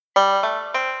Welcome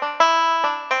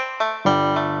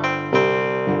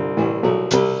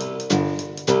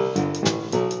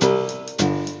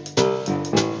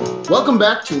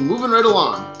back to Moving Right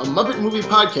Along, a Muppet movie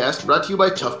podcast brought to you by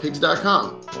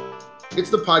ToughPigs.com. It's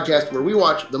the podcast where we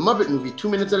watch the Muppet movie 2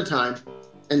 minutes at a time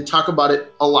and talk about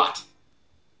it a lot.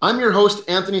 I'm your host,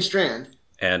 Anthony Strand.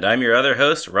 And I'm your other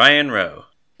host, Ryan Rowe.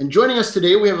 And joining us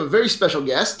today, we have a very special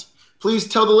guest. Please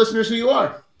tell the listeners who you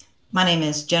are. My name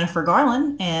is Jennifer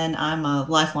Garland, and I'm a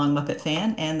lifelong Muppet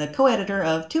fan and the co-editor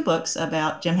of 2 books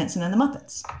about Jim Henson and the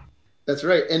Muppets. That's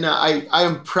right. And I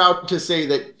am proud to say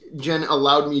that Jen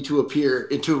allowed me to appear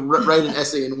and to write an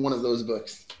essay in one of those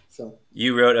books. So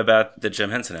you wrote about the Jim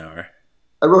Henson Hour.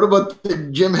 I wrote about the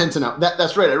Jim Henson Hour.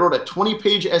 That's right. I wrote a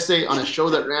 20-page essay on a show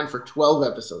that ran for 12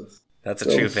 episodes. That's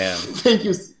a true fan. Thank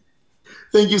you.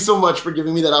 Thank you so much for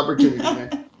giving me that opportunity,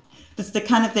 man. That's the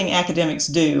kind of thing academics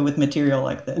do with material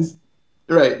like this.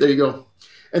 Right. There you go.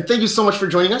 And thank you so much for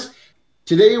joining us.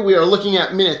 Today we are looking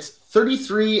at minutes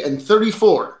 33 and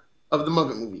 34 of the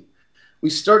Muppet movie. We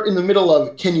start in the middle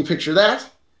of Can You Picture That?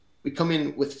 We come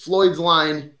in with Floyd's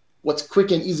line, What's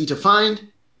quick and easy to find?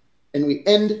 And we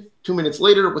end 2 minutes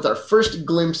later with our first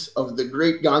glimpse of the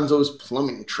great Gonzo's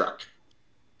plumbing truck.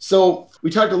 So we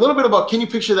talked a little bit about Can You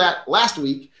Picture That last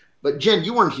week, but Jen,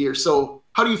 you weren't here. So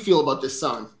how do you feel about this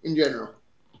song in general?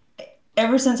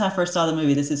 Ever since I first saw the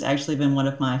movie, this has actually been one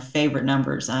of my favorite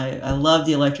numbers. I love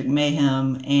the Electric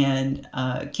Mayhem, and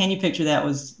Can You Picture That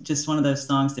was just one of those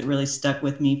songs that really stuck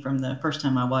with me from the first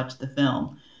time I watched the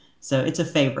film. So it's a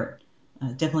favorite.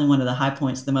 Definitely one of the high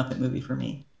points of the Muppet movie for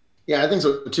me. Yeah, I think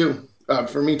so too.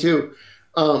 For me too.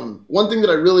 One thing that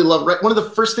I really love, right, one of the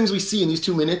first things we see in these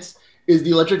 2 minutes is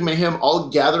the Electric Mayhem all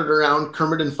gathered around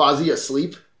Kermit and Fozzie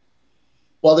asleep.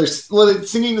 While they're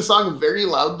singing the song very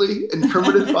loudly, and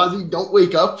Kermit and Fozzie don't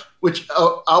wake up, which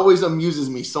always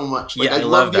amuses me so much. Like, yeah, I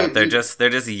love that. They're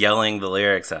just yelling the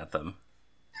lyrics at them.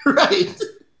 Right.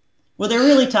 Well, they're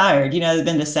really tired. You know, they've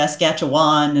been to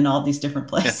Saskatchewan and all these different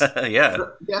places. Yeah.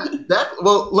 Yeah.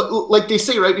 Like they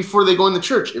say right before they go in the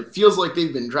church, it feels like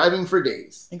they've been driving for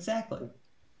days. Exactly.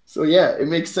 So yeah, it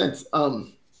makes sense.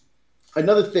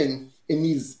 Another thing in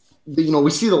these, we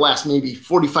see the last maybe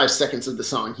 45 seconds of the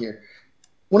song here.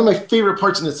 One of my favorite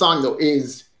parts in the song, though,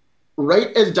 is right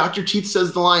as Dr. Teeth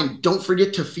says the line, "Don't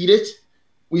forget to feed it,"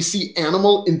 we see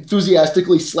Animal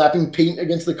enthusiastically slapping paint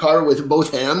against the car with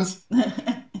both hands.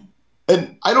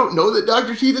 And I don't know that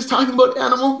Dr. Teeth is talking about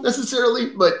Animal necessarily,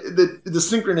 but the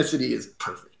synchronicity is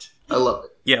perfect. I love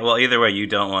it. Yeah, well, either way, you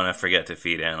don't want to forget to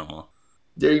feed Animal.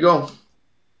 There you go.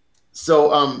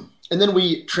 So, and then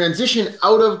we transition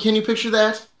out of Can You Picture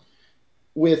That?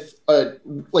 With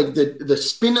the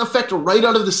spin effect right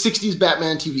out of the 60s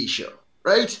Batman TV show,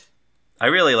 right? I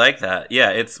really like that.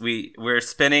 Yeah, we're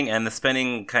spinning, and the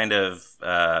spinning kind of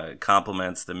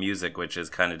complements the music, which is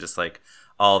kind of just like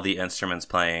all the instruments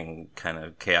playing kind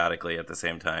of chaotically at the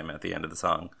same time at the end of the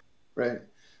song. Right.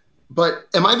 But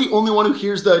am I the only one who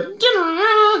hears the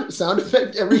sound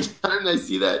effect every time I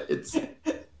see that?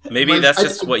 Maybe that's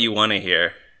just what you want to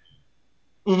hear.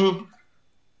 Mm-hmm.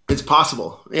 It's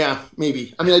possible. Yeah,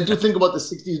 maybe. I mean, I do think about the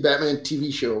 60s Batman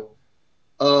TV show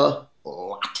a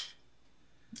lot.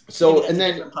 So, and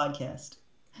then podcast.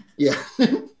 Yeah.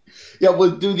 Yeah,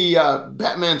 we'll do the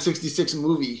Batman 66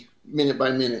 movie minute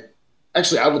by minute.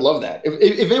 Actually, I would love that.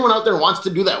 If anyone out there wants to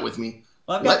do that with me.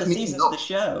 Well, I've got the seasons of the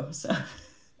show, so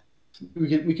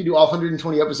we could do all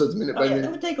 120 episodes minute by minute.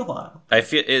 That would take a while.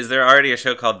 Is there already a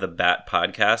show called the Bat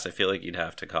Podcast? I feel like you'd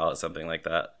have to call it something like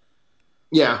that.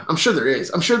 Yeah, I'm sure there is.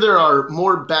 I'm sure there are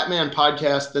more Batman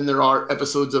podcasts than there are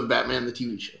episodes of Batman the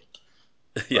TV show.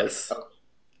 Yes.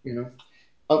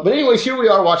 But anyways, here we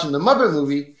are watching the Muppet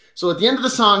movie. So at the end of the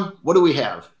song, what do we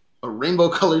have? A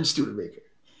rainbow-colored Studebaker.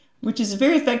 Which is a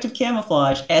very effective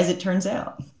camouflage, as it turns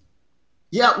out.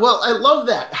 Yeah, well, I love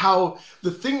that. How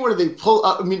the thing where they pull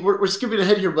up, I mean, we're skipping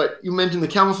ahead here, but you mentioned the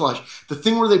camouflage. The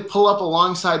thing where they pull up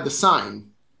alongside the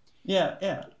sign. Yeah.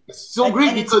 It's so great.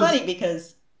 And it's funny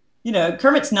because...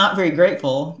 Kermit's not very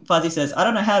grateful. Fozzie says, "I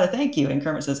don't know how to thank you." And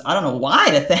Kermit says, "I don't know why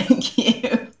to thank you."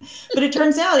 But it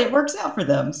turns out it works out for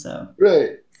them. So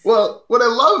right. Well, what I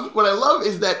love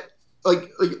is that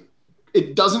like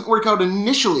it doesn't work out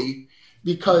initially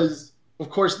because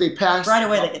of course they pass right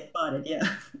away. They get spotted. Yeah.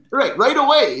 Right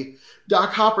away.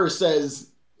 Doc Hopper says,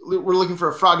 "We're looking for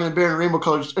a frog and a bear and a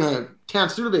rainbow-colored tan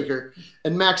Studebaker,"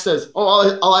 and Max says,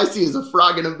 "Oh, all I see is a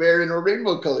frog and a bear and a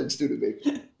rainbow-colored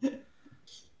Studebaker."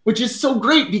 Which is so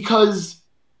great because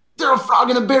they're a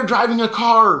frog and a bear driving a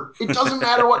car. It doesn't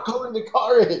matter what color the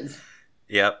car is.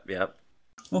 Yep.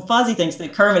 Well, Fozzie thinks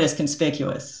that Kermit is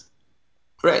conspicuous.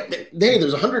 Right. Hey,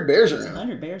 there's 100 bears There's around.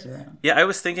 100 bears around. Yeah, I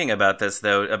was thinking about this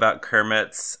though, about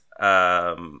Kermit's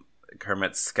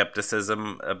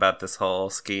skepticism about this whole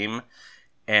scheme,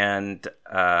 and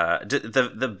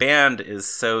the band is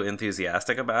so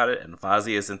enthusiastic about it, and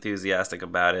Fozzie is enthusiastic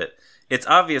about it. It's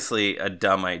obviously a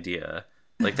dumb idea.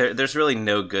 Like there's really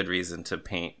no good reason to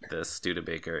paint this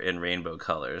Studebaker in rainbow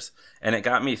colors, and it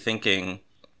got me thinking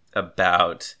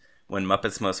about when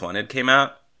Muppets Most Wanted came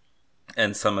out,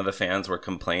 and some of the fans were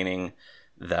complaining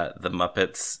that the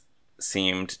Muppets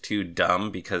seemed too dumb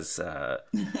because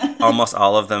almost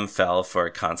all of them fell for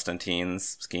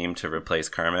Constantine's scheme to replace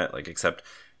Kermit, like except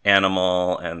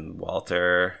Animal and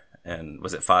Walter and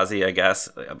was it Fozzie, I guess.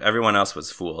 Everyone else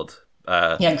was fooled.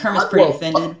 Yeah, Kermit's pretty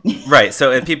offended. Right.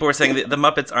 So, and people were saying the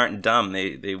Muppets aren't dumb.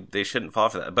 They shouldn't fall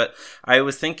for that. But I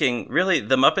was thinking, really,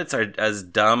 the Muppets are as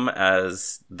dumb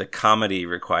as the comedy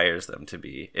requires them to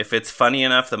be. If it's funny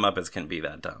enough, the Muppets can be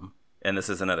that dumb. And this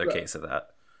is another case of that.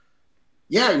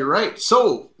 Yeah, you're right.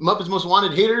 So, Muppets Most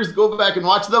Wanted haters, go back and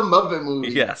watch the Muppet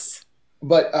movie. Yes.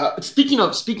 But speaking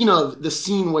of the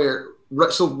scene where,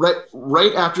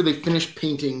 right after they finish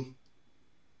painting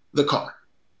the car,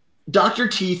 Dr.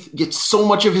 Teeth gets so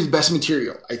much of his best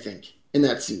material, I think, in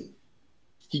that scene.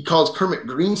 He calls Kermit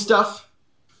green stuff.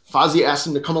 Fozzie asks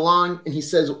him to come along, and he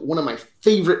says one of my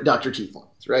favorite Dr. Teeth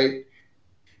lines, right?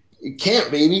 You can't,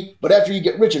 baby, but after you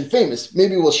get rich and famous,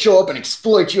 maybe we'll show up and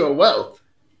exploit your wealth.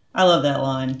 I love that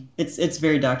line. It's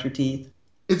very Dr. Teeth.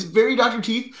 It's very Dr.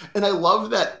 Teeth, and I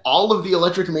love that all of the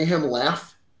Electric Mayhem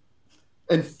laugh,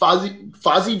 and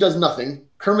Fozzie does nothing.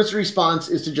 Kermit's response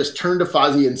is to just turn to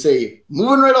Fozzie and say,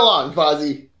 "Moving right along,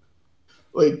 Fozzie."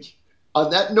 Like,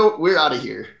 on that note, we're out of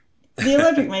here. The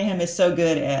Electric Mayhem is so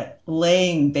good at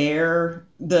laying bare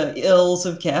the ills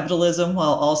of capitalism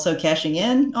while also cashing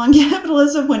in on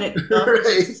capitalism when it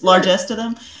offers largesse to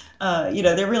them.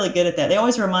 They're really good at that. They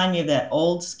always remind me of that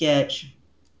old sketch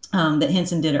that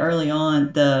Henson did early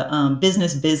on, the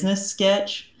business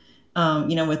sketch,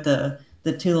 with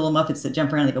the two little Muppets that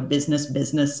jump around, they go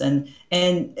business, and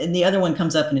the other one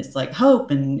comes up and it's like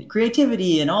hope and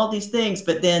creativity and all these things,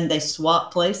 but then they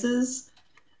swap places.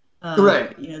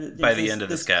 Right. By the end of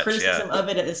the sketch, criticism of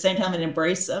it at the same time, an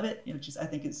embrace of it, which I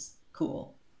think is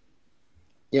cool.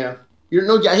 Yeah.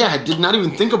 I did not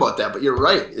even think about that, but you're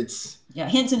right.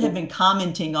 Henson had been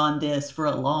commenting on this for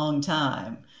a long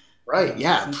time. Right.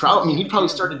 Yeah. He probably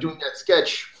started doing that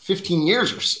sketch 15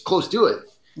 years or close to it.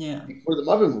 Yeah. Before the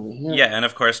Muppet movie. Yeah, and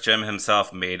of course Jim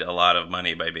himself made a lot of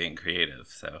money by being creative,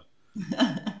 so.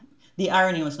 The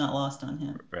irony was not lost on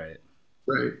him. Right.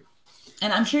 Right.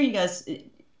 And I'm sure you guys,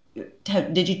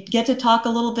 did you get to talk a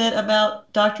little bit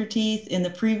about Dr. Teeth in the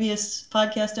previous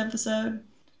podcast episode?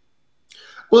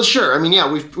 Well, sure. I mean,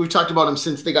 yeah, we've talked about him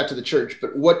since they got to the church,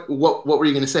 but what were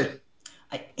you going to say?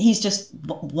 He's just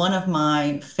one of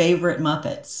my favorite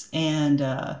Muppets, and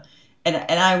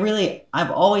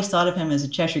I've always thought of him as a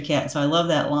Cheshire Cat. So I love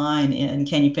that line in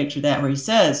Can You Picture That, where he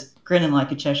says, grinning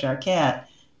like a Cheshire Cat.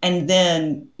 And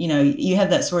then, you have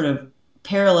that sort of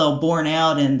parallel borne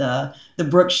out in the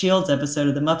Brooke Shields episode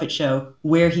of The Muppet Show,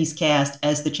 where he's cast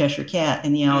as the Cheshire Cat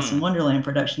in the Alice in Wonderland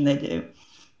production they do.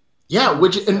 Yeah,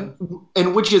 which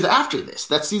is after this.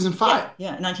 That's season 5.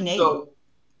 Yeah,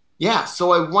 1980.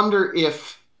 So I wonder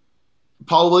if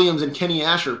Paul Williams and Kenny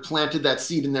Asher planted that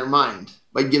seed in their mind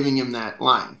by giving him that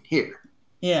line here.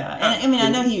 Yeah, and I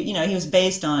know he was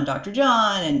based on Dr.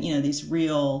 John and these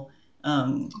real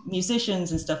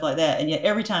musicians and stuff like that. And yet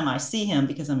every time I see him,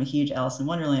 because I'm a huge Alice in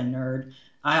Wonderland nerd,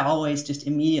 I always just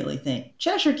immediately think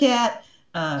Cheshire Cat.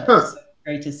 It's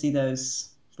great to see those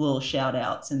little shout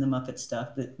outs in the Muppet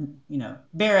stuff that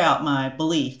bear out my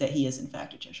belief that he is in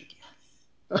fact a Cheshire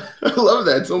Cat. I love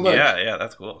that so much. Yeah,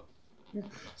 that's cool.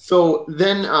 So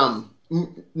then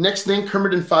next thing,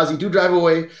 Kermit and Fozzie do drive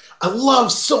away. I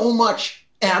love so much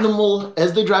Animal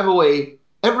as they drive away.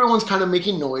 Everyone's kind of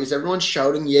making noise. Everyone's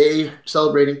shouting, yay,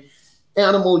 celebrating.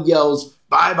 Animal yells,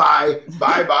 bye-bye,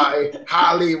 bye-bye,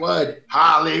 Hollywood,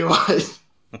 Hollywood.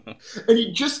 And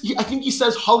I think he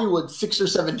says Hollywood 6 or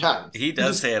 7 times. He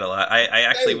does say it a lot. I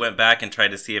actually went back and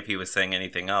tried to see if he was saying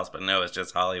anything else, but no, it's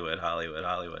just Hollywood, Hollywood,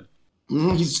 Hollywood.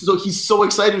 Mm-hmm. He's so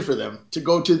excited for them to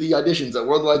go to the auditions at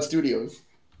Worldwide Studios.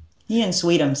 He and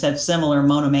Sweetums have similar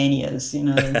monomanias.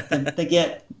 They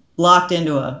get locked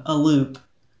into a loop.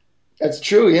 That's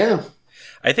true, yeah.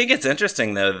 I think it's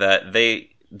interesting, though, that they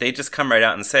just come right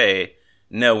out and say,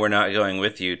 no, we're not going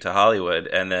with you to Hollywood.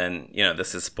 And then,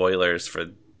 this is spoilers for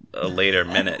a later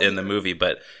minute in the movie,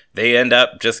 but they end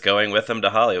up just going with them to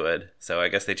Hollywood. So I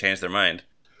guess they changed their mind.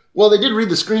 Well, they did read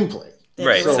the screenplay.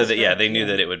 Right, so they knew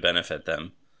that it would benefit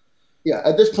them. Yeah,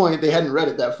 at this point, they hadn't read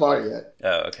it that far yet.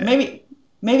 Oh, okay.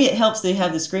 Maybe it helps they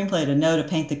have the screenplay to know to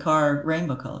paint the car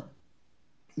rainbow color.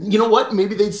 You know what?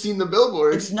 Maybe they'd seen the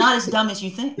billboard. It's not as dumb as you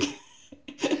think.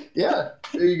 Yeah,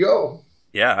 there you go.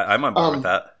 Yeah, I'm on board with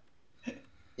that.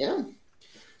 Yeah.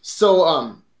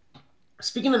 So,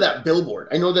 speaking of that billboard,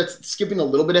 I know that's skipping a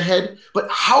little bit ahead, but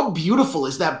how beautiful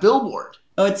is that billboard?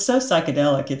 Oh, it's so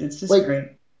psychedelic. It's just Like, great.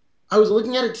 I was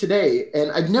looking at it today,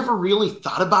 and I'd never really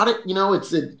thought about it. You know,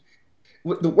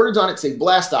 the words on it say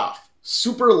 "blast off,"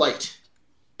 super light,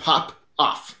 pop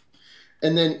off,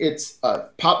 and then it's a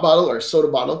pop bottle or a soda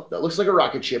bottle that looks like a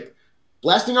rocket ship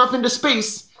blasting off into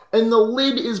space, and the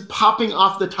lid is popping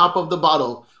off the top of the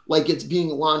bottle like it's being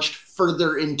launched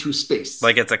further into space.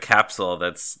 Like it's a capsule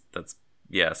that's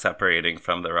separating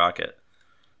from the rocket.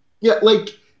 Yeah,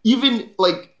 like even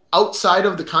like outside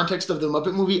of the context of the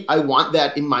Muppet movie, I want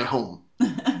that in my home.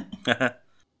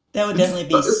 That would definitely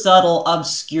be subtle,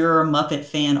 obscure Muppet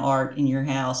fan art in your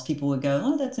house. People would go,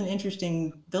 "Oh, that's an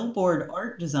interesting billboard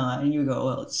art design," and you go,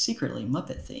 "Well, it's secretly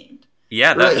Muppet themed."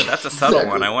 Yeah, Right, that's a subtle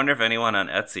exactly. one. I wonder if anyone on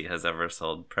Etsy has ever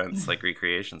sold prints like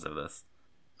recreations of this.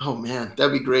 Oh man,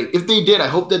 that'd be great. If they did, I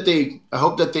hope that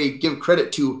they give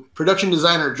credit to production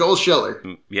designer Joel Scheller.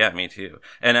 Yeah, me too.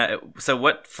 And so,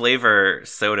 what flavor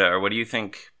soda, or what do you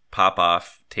think Pop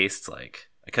Off tastes like?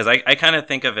 Because I kind of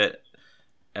think of it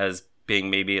as being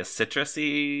maybe a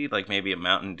citrusy, like maybe a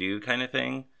Mountain Dew kind of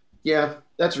thing. Yeah,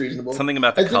 that's reasonable. Something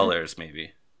about the colors,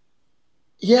 maybe.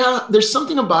 Yeah, there's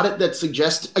something about it that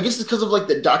suggests. I guess it's because of like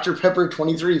the Dr. Pepper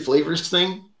 23 flavors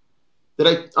thing that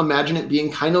I imagine it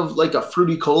being kind of like a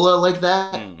fruity cola like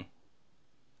that.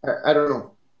 I don't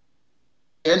know.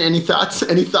 And any thoughts?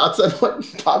 Any thoughts on what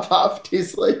Pop Off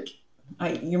tastes like?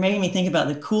 You're making me think about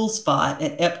the cool spot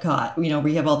at Epcot, you know, where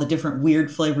you have all the different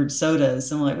weird flavored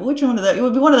sodas. I'm like, well, which one of that? It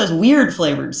would be one of those weird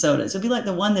flavored sodas. It'd be like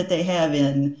the one that they have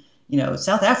in, you know,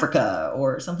 South Africa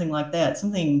or something like that.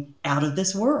 Something out of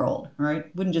this world,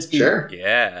 right? Wouldn't just be. Sure.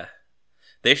 Yeah.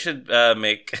 They should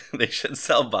they should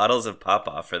sell bottles of Pop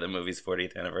Off for the movie's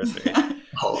 40th anniversary.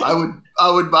 Oh,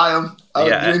 I would buy them. I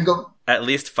would drink them. At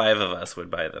least 5 of us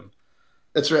would buy them.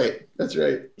 That's right. That's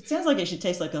right. It sounds like it should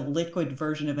taste like a liquid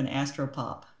version of an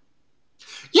Astropop.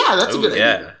 Yeah, that's a good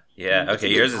idea. Yeah. That's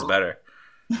Okay, yours is better.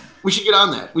 We should get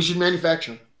on that. We should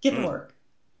manufacture them. Get to work.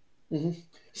 Mm-hmm.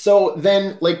 So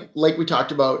then, like we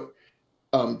talked about,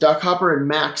 Doc Hopper and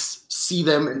Max see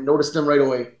them and notice them right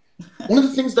away. One of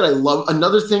the things that I love,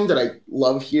 another thing that I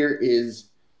love here is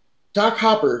Doc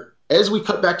Hopper, as we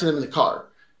cut back to them in the car,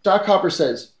 Doc Hopper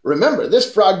says, "Remember,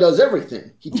 this frog does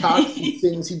everything. He talks, he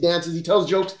sings, he dances, he tells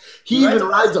jokes. He even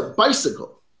rides a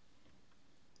bicycle."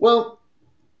 Well,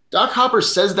 Doc Hopper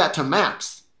says that to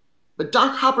Max, but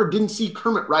Doc Hopper didn't see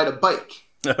Kermit ride a bike.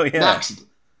 Oh yeah. Max did.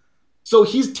 So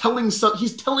he's telling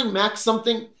Max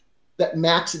something that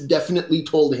Max definitely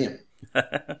told him.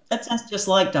 That sounds just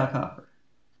like Doc Hopper.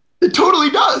 It totally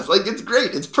does. Like, it's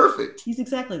great. It's perfect. He's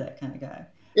exactly that kind of guy.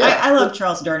 Yeah. I love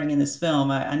Charles Darning in this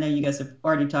film. I know you guys have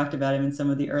already talked about him in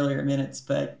some of the earlier minutes,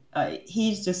 but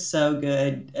he's just so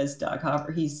good as Doc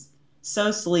Hopper. He's so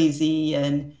sleazy,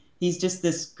 and he's just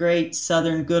this great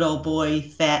Southern good old boy,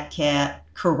 fat cat,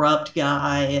 corrupt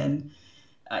guy, and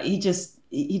he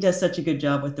does such a good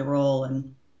job with the role.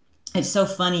 And it's so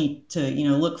funny to, you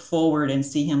know, look forward and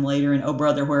see him later in Oh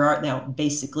Brother, Where Art Thou,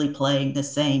 basically playing the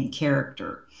same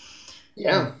character.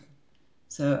 Yeah.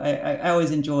 So I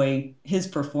always enjoy his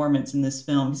performance in this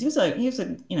film because he was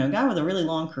a you know guy with a really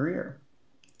long career.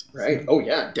 Right. Oh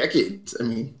yeah, decades. I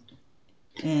mean.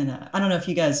 And I don't know if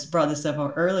you guys brought this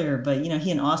up earlier, but you know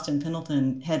he and Austin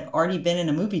Pendleton had already been in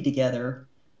a movie together.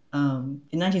 In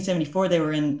 1974, they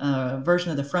were in a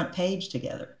version of The Front Page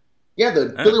together. Yeah,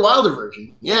 the Billy Wilder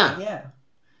version. Yeah. Yeah.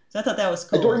 So I thought that was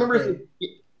cool. I don't remember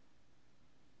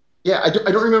I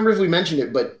don't remember if we mentioned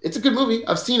it, but it's a good movie.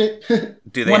 I've seen it.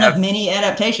 One of many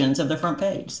adaptations of The Front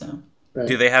Page. So. Right.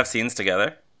 Do they have scenes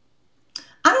together?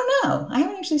 I don't know. I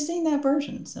haven't actually seen that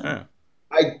version. So. Oh.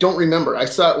 I don't remember. I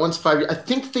saw it once 5 years. I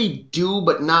think they do,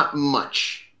 but not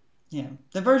much. Yeah,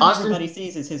 the version everybody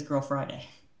sees is His Girl Friday.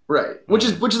 Right, which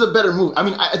is a better movie. I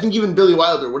mean, I think even Billy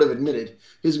Wilder would have admitted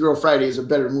His Girl Friday is a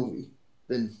better movie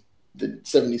than the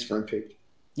 70s Front Page.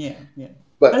 Yeah, yeah.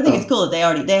 But I think it's cool that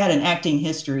they had an acting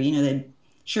history. You know,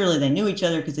 they knew each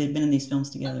other because they'd been in these films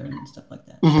together and stuff like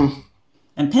that. Mm-hmm.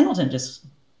 And Pendleton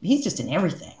he's just in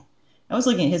everything. I was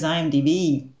looking at his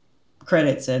IMDb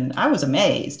credits and I was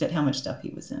amazed at how much stuff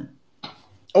he was in.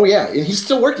 Oh yeah, and he's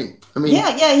still working. I mean,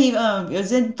 yeah, he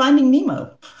was in Finding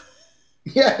Nemo.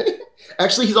 Yeah,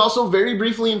 actually, he's also very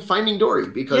briefly in Finding Dory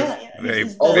because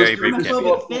very briefly.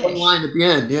 One line at the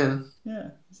end. Yeah. Yeah.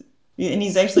 And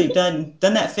he's actually done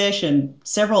that fish and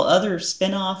several other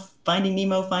spin-off Finding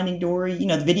Nemo, Finding Dory,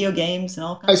 the video games and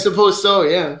all I kinds. suppose so.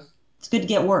 Yeah. It's good to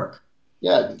get work.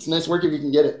 Yeah, it's nice work if you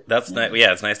can get it. That's nice.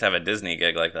 Yeah, it's nice to have a Disney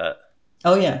gig like that.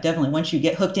 Oh yeah, definitely. Once you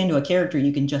get hooked into a character,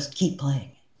 you can just keep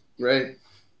playing. Right.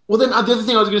 Well, then the other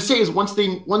thing I was going to say is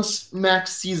once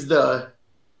Max sees the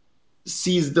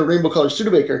rainbow colored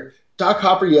Studebaker, Doc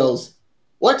Hopper yells,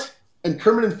 "What?" And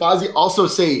Kermit and Fozzie also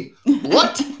say,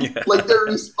 "What?" Yeah. Like they're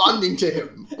responding to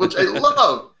him, which I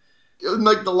love.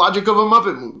 Like the logic of a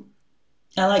Muppet movie.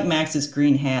 I like Max's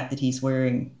green hat that he's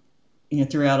wearing,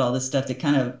 throughout all this stuff that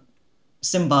kind of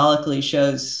symbolically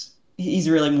shows he's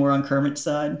really more on Kermit's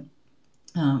side.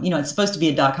 It's supposed to be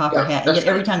a Doc Hopper hat, and yet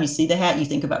every time you see the hat, you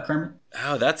think about Kermit.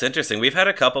 Oh, that's interesting. We've had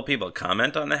a couple people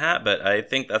comment on the hat, but I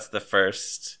think that's the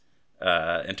first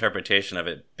interpretation of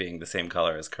it being the same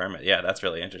color as Kermit. Yeah, that's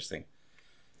really interesting.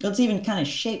 It's even kind of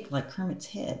shaped like Kermit's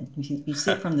head. You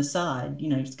see it from the side.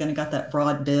 He's kind of got that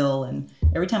broad bill, and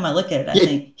every time I look at it, I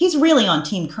think he's really on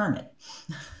Team Kermit.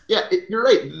 Yeah, you're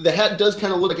right. The hat does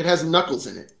kind of look like it has knuckles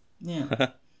in it. Yeah.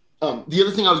 The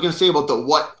other thing I was going to say about the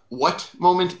what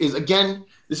moment is, again,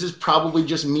 this is probably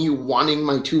just me wanting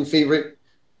my two favorite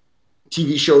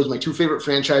TV shows, my two favorite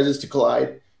franchises to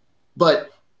collide. But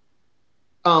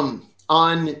on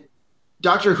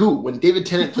Doctor Who, when David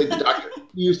Tennant played the Doctor,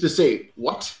 he used to say,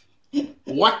 "What?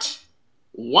 What?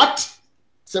 What?"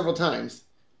 several times.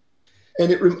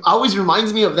 And it always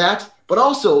reminds me of that. But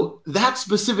also, that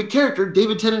specific character,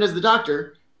 David Tennant as the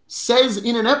Doctor, says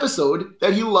in an episode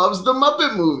that he loves the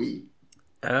Muppet movie.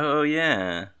 Oh,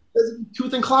 yeah.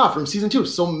 Tooth and Claw from season 2.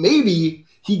 So maybe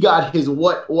he got his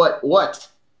what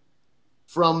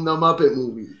from the Muppet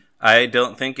movie. I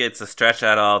don't think it's a stretch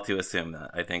at all to assume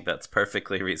that. I think that's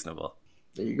perfectly reasonable.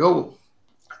 There you go.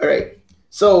 All right.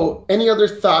 So any other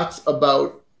thoughts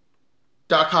about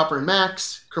Doc Hopper and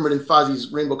Max, Kermit and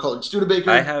Fozzie's rainbow-colored Studebaker?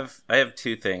 I have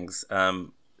two things.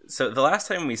 So the last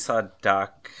time we saw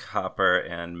Doc Hopper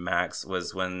and Max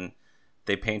was when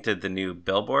they painted the new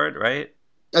billboard, right?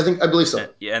 I believe so.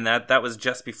 Yeah, and that was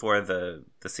just before the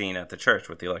scene at the church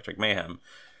with the Electric Mayhem.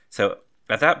 So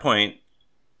at that point,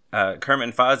 Kermit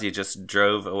and Fozzie just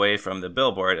drove away from the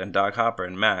billboard, and Doc Hopper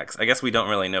and Max, I guess we don't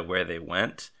really know where they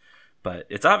went, but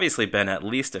it's obviously been at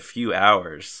least a few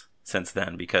hours since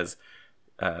then, because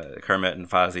Kermit and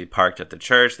Fozzie parked at the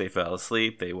church, they fell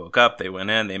asleep, they woke up, they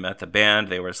went in, they met the band,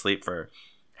 they were asleep for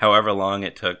however long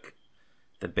it took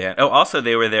the band. Oh, also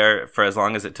they were there for as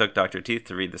long as it took Dr. Teeth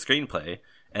to read the screenplay,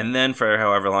 and then for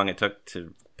however long it took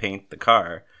to paint the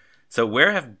car. So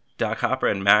where have Doc Hopper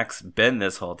and Max been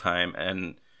this whole time,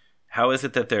 and how is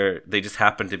it that they just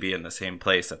happen to be in the same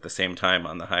place at the same time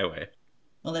on the highway?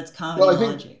 Well, that's comedy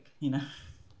logic,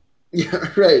 Yeah,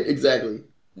 right, exactly.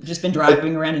 They've just been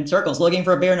driving around in circles looking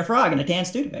for a bear and a frog and a tan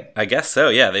Studebaker. I guess so,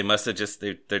 yeah. They must have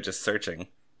they're just searching.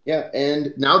 Yeah,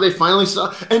 and now they finally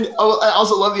saw. And I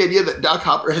also love the idea that Doc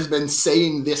Hopper has been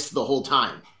saying this the whole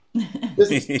time.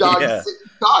 This dog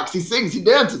talks, he sings, he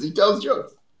dances, he tells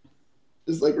jokes.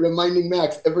 Just like reminding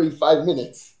Max every 5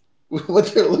 minutes what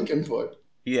they're looking for.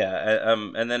 Yeah,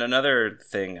 and then another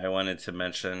thing I wanted to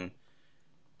mention.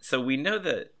 So we know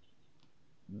that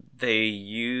they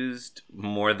used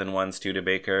more than one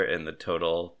Studebaker in the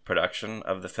total production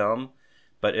of the film,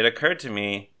 but it occurred to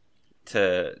me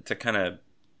to kind of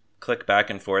click back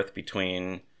and forth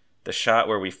between the shot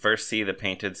where we first see the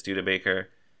painted Studebaker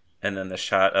and then the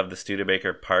shot of the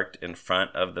Studebaker parked in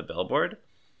front of the billboard.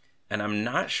 And I'm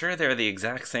not sure they're the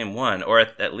exact same one, or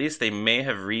at least they may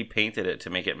have repainted it to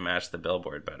make it match the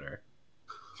billboard better.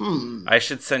 I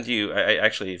should send you. I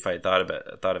actually, if I thought of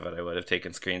it, I would have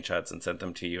taken screenshots and sent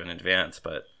them to you in advance.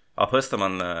 But I'll post them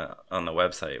on the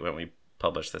website when we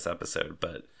publish this episode.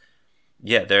 But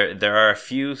yeah, there are a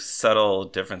few subtle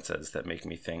differences that make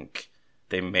me think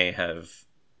they may have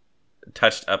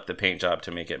touched up the paint job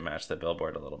to make it match the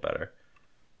billboard a little better.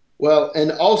 Well,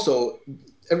 and also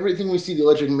everything we see the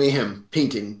Electric Mayhem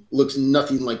painting looks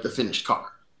nothing like the finished car.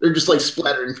 They're just like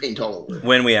splattering paint all over.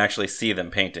 When we actually see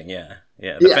them painting, yeah.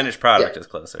 The finished product is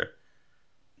closer.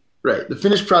 Right. The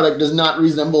finished product does not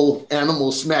resemble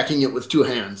animals smacking it with two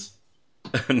hands.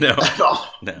 No. At all.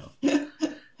 No.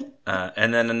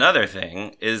 And then another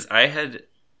thing is I had,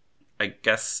 I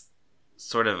guess,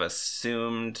 sort of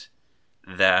assumed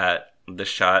that the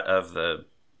shot of the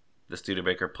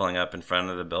Studebaker pulling up in front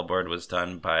of the billboard was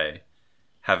done by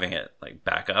having it like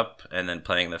back up and then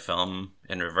playing the film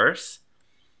in reverse.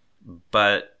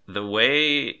 But the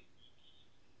way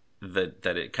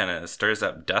that it kind of stirs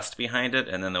up dust behind it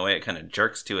and then the way it kind of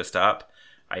jerks to a stop,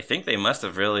 I think they must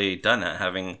have really done that,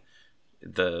 having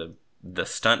the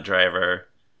stunt driver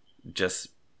just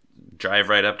drive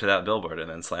right up to that billboard and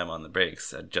then slam on the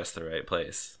brakes at just the right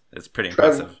place. It's pretty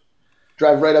impressive.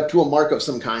 drive right up to a mark of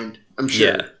some kind, I'm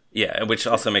sure. Yeah, which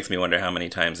also makes me wonder how many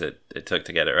times it took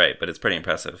to get it right, but it's pretty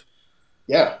impressive.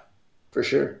 Yeah, for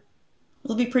sure.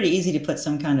 It'll be pretty easy to put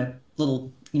some kind of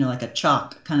little, like a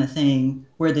chalk kind of thing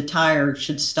where the tire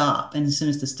should stop. And as soon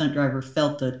as the stunt driver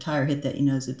felt the tire hit that, he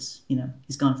knows it's,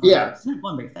 he's gone far. Yeah. It's not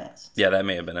going very fast. Yeah, that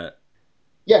may have been it.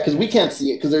 Yeah, because we can't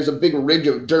see it because there's a big ridge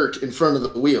of dirt in front of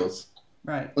the wheels.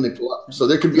 Right. When they pull up. So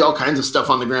there could be all kinds of stuff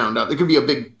on the ground. There could be a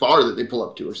big bar that they pull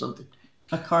up to or something.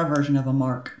 A car version of a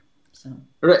mark. So.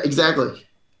 Right, exactly.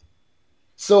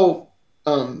 So,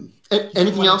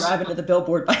 anything else? Drive into the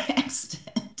billboard by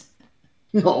accident.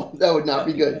 No, that would not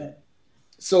be good.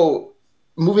 So,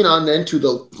 moving on then to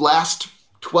the last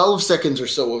 12 seconds or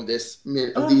so of these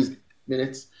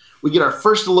minutes, we get our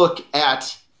first look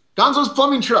at Gonzo's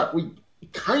plumbing truck. We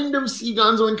kind of see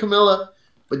Gonzo and Camilla,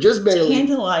 but just barely.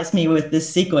 Tantalize me with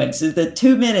this sequence. The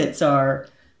 2 minutes are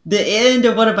the end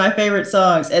of one of my favorite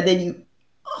songs, and then you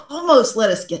almost let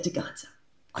us get to Gonzo.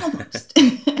 Almost.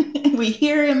 We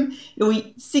hear him, and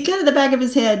we see kind of the back of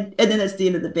his head, and then that's the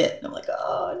end of the bit. And I'm like,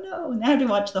 oh no, now I have to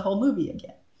watch the whole movie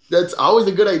again. That's always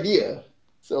a good idea.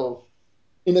 So,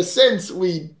 in a sense,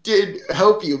 we did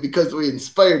help you because we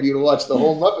inspired you to watch the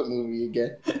whole Muppet movie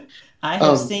again. I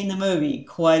have seen the movie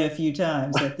quite a few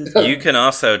times at this point. You can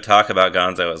also talk about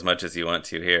Gonzo as much as you want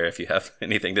to here if you have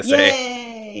anything to say.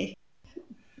 Yay!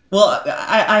 Well,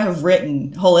 I have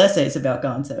written whole essays about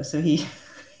Gonzo, so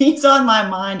he's on my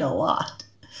mind a lot.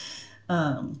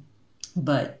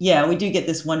 But yeah, we do get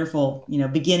this wonderful,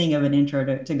 beginning of an intro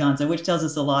to Gonzo, which tells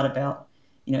us a lot about,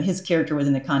 his character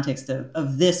within the context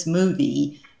of this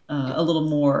movie, a little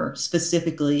more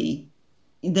specifically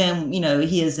than,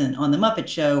 he is on the Muppet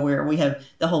Show, where we have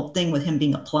the whole thing with him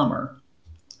being a plumber,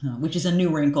 which is a new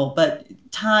wrinkle, but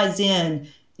ties in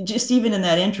just even in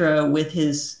that intro with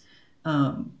his,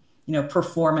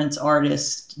 performance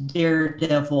artist,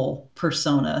 daredevil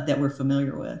persona that we're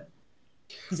familiar with.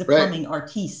 He's a plumbing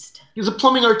artiste. He's a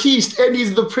plumbing artiste, and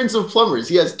he's the Prince of Plumbers.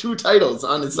 He has 2 titles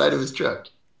on the side of his truck.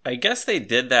 I guess they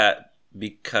did that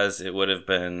because it would have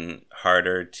been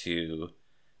harder to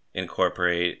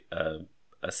incorporate a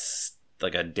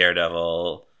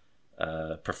daredevil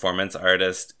performance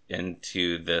artist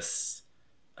into this,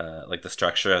 the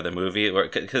structure of the movie.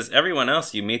 Because everyone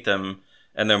else, you meet them,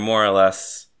 and they're more or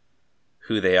less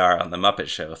who they are on the Muppet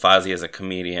Show. Fozzie is a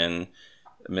comedian.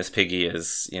 Miss Piggy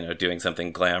is, doing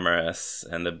something glamorous,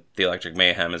 and the Electric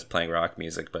Mayhem is playing rock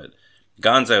music. But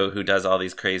Gonzo, who does all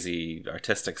these crazy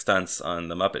artistic stunts on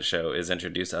the Muppet Show, is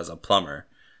introduced as a plumber.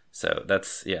 So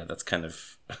that's kind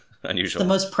of unusual. The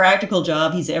most practical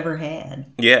job he's ever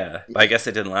had. Yeah, I guess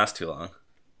it didn't last too long.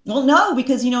 Well, no,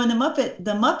 because in the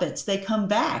Muppets, they come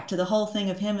back to the whole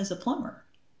thing of him as a plumber.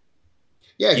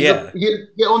 Yeah, he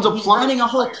owns a plumbing. He's running a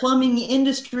whole plumbing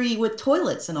industry with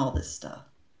toilets and all this stuff.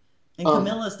 And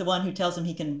Camilla's the one who tells him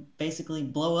he can basically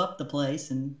blow up the place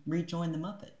and rejoin the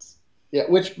Muppets. Yeah,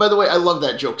 which, by the way, I love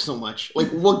that joke so much. Like,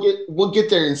 we'll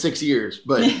get there in 6 years,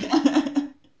 but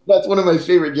that's one of my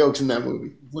favorite jokes in that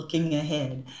movie. Looking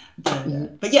ahead.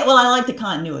 But yeah, well, I like the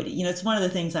continuity. It's one of the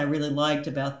things I really liked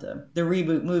about the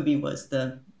reboot movie was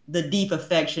the deep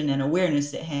affection and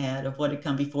awareness it had of what had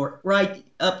come before, right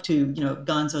up to,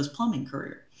 Gonzo's plumbing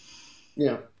career.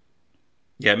 Yeah.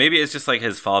 Yeah, maybe it's just like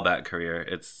his fallback career.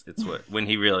 It's when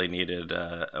he really needed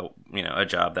a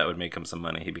job that would make him some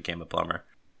money, he became a plumber.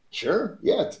 Sure.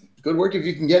 Yeah, it's good work if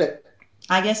you can get it.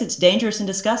 I guess it's dangerous and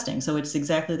disgusting, so it's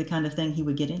exactly the kind of thing he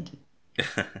would get into.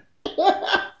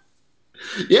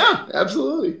 Yeah,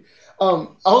 absolutely.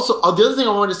 Also, the other thing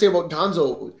I wanted to say about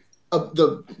Gonzo,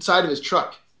 the side of his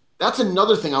truck, that's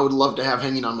another thing I would love to have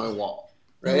hanging on my wall.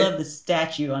 Right? I love the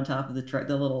statue on top of the truck,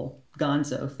 the little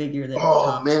Gonzo figure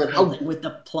that with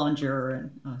the plunger,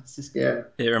 and it's just good.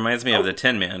 Yeah. It reminds me of the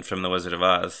Tin Man from The Wizard of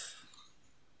Oz.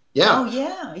 Yeah.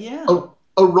 Oh yeah.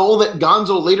 A role that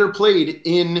Gonzo later played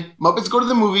in Muppets Go to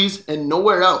the Movies and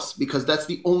nowhere else, because that's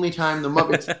the only time the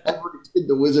Muppets ever did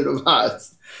The Wizard of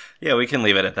Oz. Yeah, we can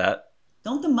leave it at that.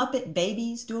 Don't the Muppet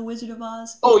Babies do a Wizard of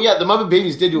Oz? Oh yeah, the Muppet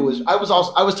Babies did do a Wizard. I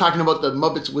was talking about the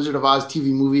Muppets Wizard of Oz TV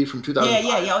movie from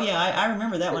 2005. Yeah. Oh yeah, I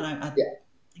remember that one. I think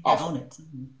I own it.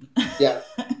 Yeah.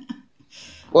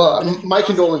 Well, my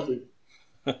condolences.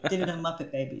 Did it on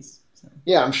Muppet Babies. So.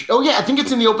 Yeah, I'm sure. Oh yeah, I think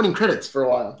it's in the opening credits for a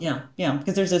while. Yeah,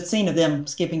 because there's a scene of them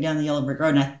skipping down the Yellow Brick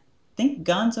Road, and I think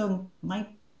Gonzo might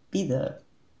be the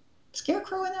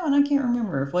Scarecrow in that one. I can't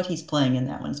remember what he's playing in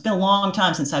that one. It's been a long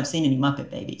time since I've seen any Muppet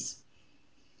Babies.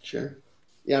 Sure.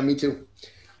 Yeah, me too.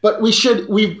 But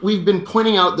we've been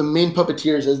pointing out the main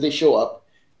puppeteers as they show up,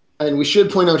 and we should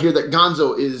point out here that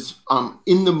Gonzo is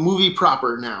in the movie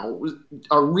proper now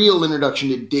a real introduction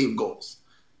to Dave Goelz.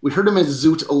 We heard him as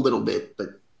Zoot a little bit,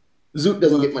 but Zoot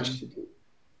doesn't get much to do.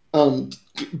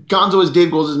 Gonzo is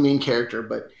Dave Goelz's main character,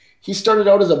 but he started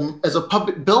out as a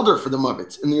puppet builder for the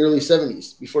Muppets in the early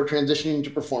 70s before transitioning to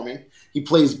performing. He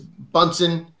plays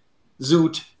Bunsen,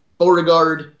 Zoot,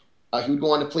 Beauregard. He would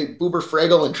go on to play Boober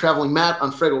Fraggle and Traveling Matt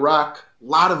on Fraggle Rock. A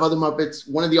lot of other Muppets.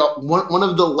 One of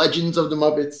the legends of the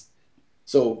Muppets.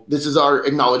 So this is our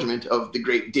acknowledgement of the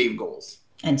great Dave Goelz.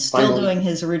 And still doing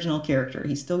his original character.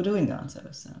 He's still doing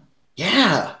Gonzo. So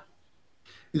yeah,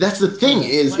 that's the thing.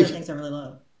 Is one of the things I really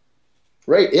love.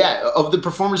 Right? Yeah, of the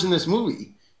performers in this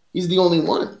movie, he's the only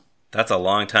one. That's a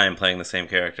long time playing the same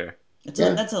character.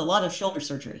 That's a lot of shoulder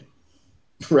surgery.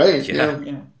 Right. Yeah.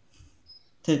 You know,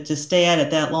 to stay at it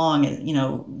that long, you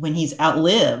know, when he's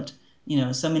outlived, you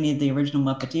know, so many of the original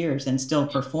Muppeteers and still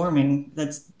performing,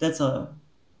 that's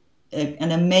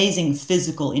an amazing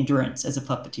physical endurance as a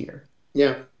puppeteer.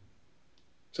 Yeah.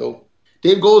 So,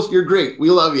 Dave Goelz, you're great. We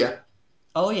love you.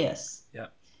 Oh yes. Yeah.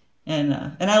 And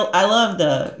I love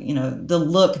the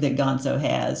look that Gonzo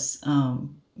has.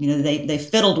 They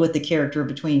fiddled with the character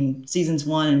between seasons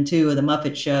 1 and 2 of the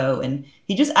Muppet Show, and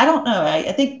I don't know.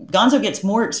 I think Gonzo gets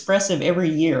more expressive every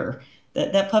year.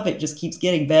 That puppet just keeps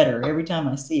getting better every time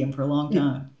I see him for a long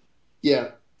time.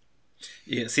 Yeah.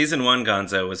 Yeah, season 1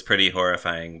 Gonzo was pretty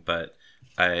horrifying, but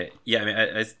I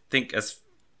think as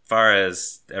far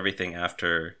as everything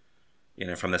after, you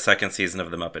know, from the second season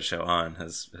of the Muppet Show on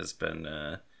has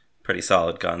been pretty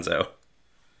solid Gonzo.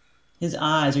 His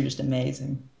eyes are just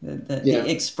amazing. The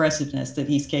expressiveness that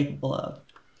he's capable of.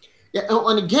 Yeah,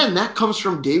 and again, that comes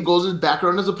from Dave Goelz's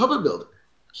background as a puppet builder.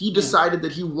 He decided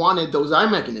that he wanted those eye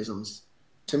mechanisms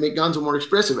to make Gonzo more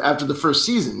expressive after the first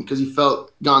season because he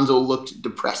felt Gonzo looked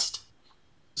depressed.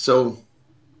 So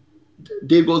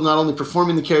Dave Goelz not only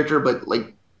performing the character, but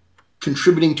like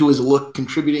contributing to his look,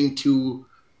 contributing to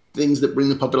things that bring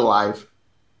the puppet alive.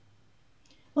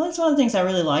 Well, that's one of the things I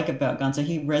really like about Gonzo.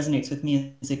 He resonates with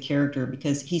me as a character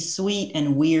because he's sweet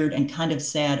and weird and kind of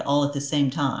sad all at the same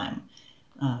time.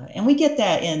 And we get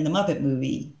that in the Muppet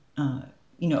movie,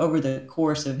 over the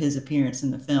course of his appearance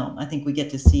in the film. I think we get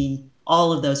to see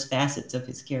all of those facets of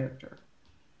his character.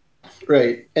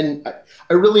 Right. And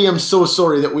I really am so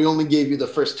sorry that we only gave you the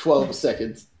first 12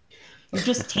 seconds. You're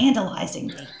just tantalizing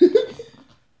me.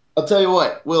 I'll tell you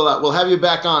what, we'll have you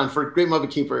back on for Great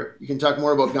Muppet Keeper. You can talk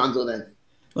more about Gonzo then.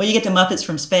 Well, you get to Muppets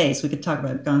from Space. We could talk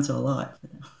about Gonzo a lot.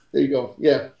 There you go.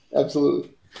 Yeah,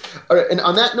 absolutely. All right. And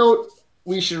on that note,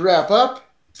 we should wrap up.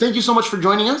 Thank you so much for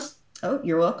joining us. Oh,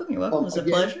 you're welcome. You're welcome. It was a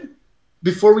pleasure.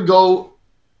 Before we go,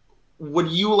 would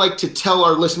you like to tell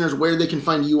our listeners where they can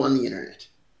find you on the internet?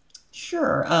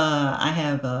 Sure. I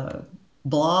have a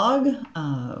blog.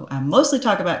 I mostly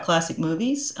talk about classic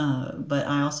movies, but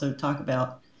I also talk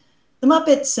about the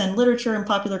Muppets and literature and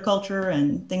popular culture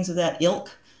and things of that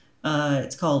ilk.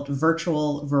 It's called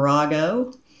Virtual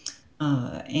Virago.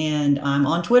 And I'm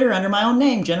on Twitter under my own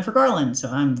name, Jennifer Garland. So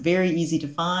I'm very easy to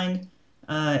find.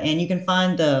 And you can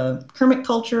find the Kermit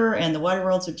Culture and the Wider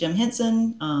Worlds of Jim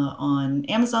Henson on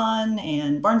Amazon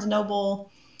and Barnes & Noble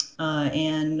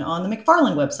and on the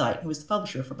McFarlane website, who is the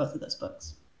publisher for both of those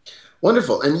books.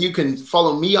 Wonderful. And you can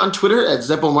follow me on Twitter at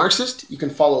Zeppo Marxist. You can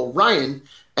follow Ryan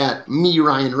at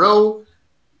 @MeRyanRowe.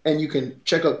 And you can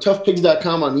check out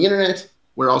toughpigs.com on the internet.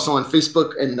 We're also on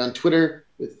Facebook and on Twitter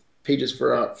with pages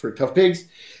for Tough Pigs.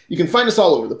 You can find us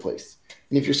all over the place.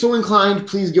 And if you're so inclined,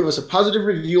 please give us a positive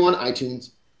review on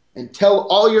iTunes and tell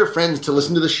all your friends to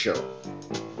listen to the show.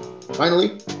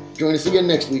 Finally, join us again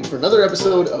next week for another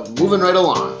episode of Moving Right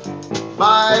Along.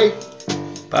 Bye!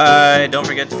 Bye! Don't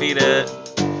forget to feed it!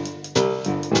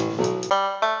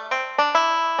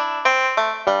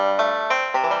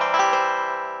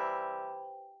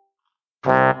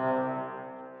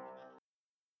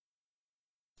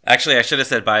 Actually, I should have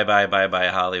said bye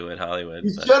Hollywood.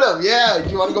 You should have, yeah. Do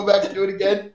you want to go back and do it again?